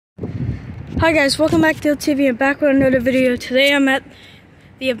Hi guys, welcome back to TV and back with another video. Today I'm at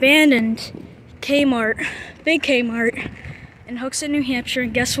the abandoned Kmart, big Kmart in Hooksett, New Hampshire,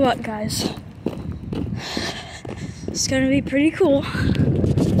 and guess what guys? It's gonna be pretty cool.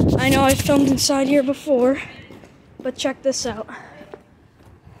 I know I filmed inside here before, but check this out.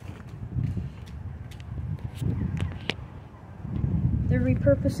 They're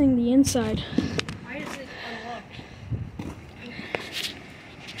repurposing the inside. Why is it unlocked?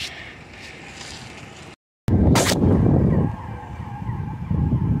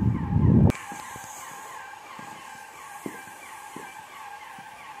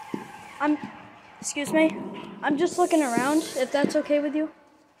 Excuse me, I'm just looking around, if that's okay with you.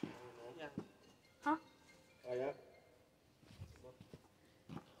 Yeah. Huh? Oh, yeah?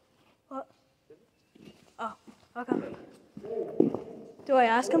 What? Oh, okay. Do I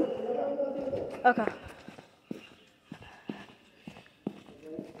ask him? Okay.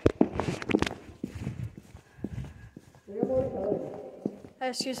 Hey,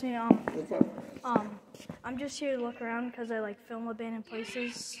 excuse me, I'm just here to look around because I film abandoned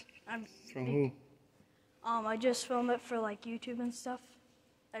places. From who? I just film it for YouTube and stuff.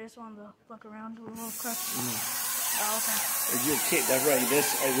 I just wanted to look around a little quick. Oh, okay. If you're a kid, that's right. This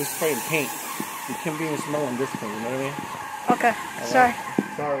spraying paint. You can't be even smelling this thing, you know what I mean? Okay, sorry.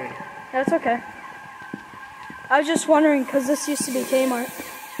 Sorry. That's okay. I was just wondering because this used to be Kmart.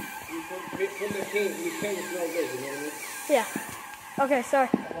 From the paint, you can't smell this, you know what I mean? Yeah. Okay, sorry.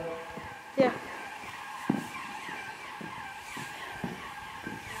 Yeah.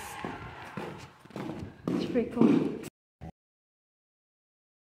 It's pretty cool.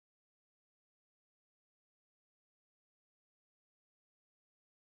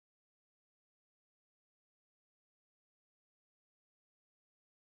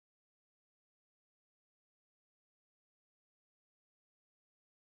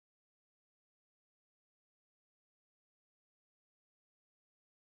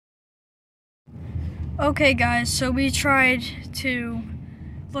 Okay guys, so we tried to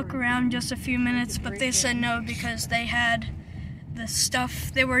look around just a few minutes, but they said no because they had the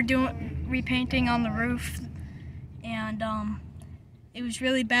stuff they were doing, repainting on the roof, and it was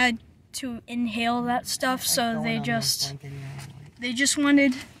really bad to inhale that stuff, so they just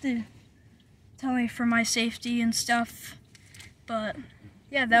wanted to tell me for my safety and stuff. But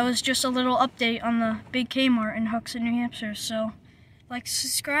yeah, that was just a little update on the big Kmart in Hooksett, New Hampshire. So like,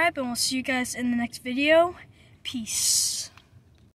 subscribe, and we'll see you guys in the next video. Peace.